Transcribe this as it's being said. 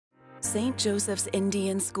St. Joseph's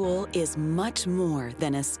Indian School is much more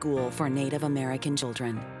than a school for Native American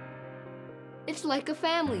children. It's like a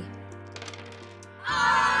family.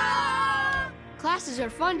 Classes are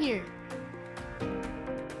fun here.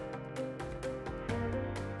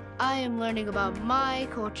 I am learning about my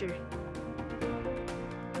culture.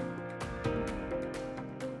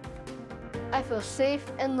 I feel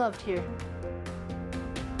safe and loved here.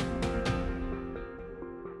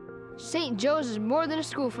 St. Joe's is more than a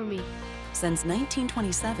school for me. Since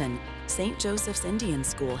 1927, St. Joseph's Indian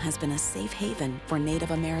School has been a safe haven for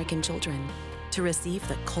Native American children to receive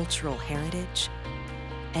the cultural heritage,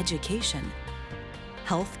 education,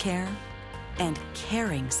 health care, and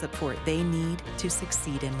caring support they need to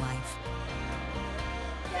succeed in life.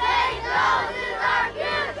 St. Joe's is our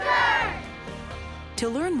future! To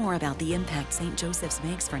learn more about the impact St. Joseph's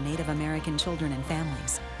makes for Native American children and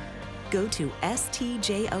families, go to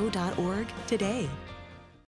stjo.org today.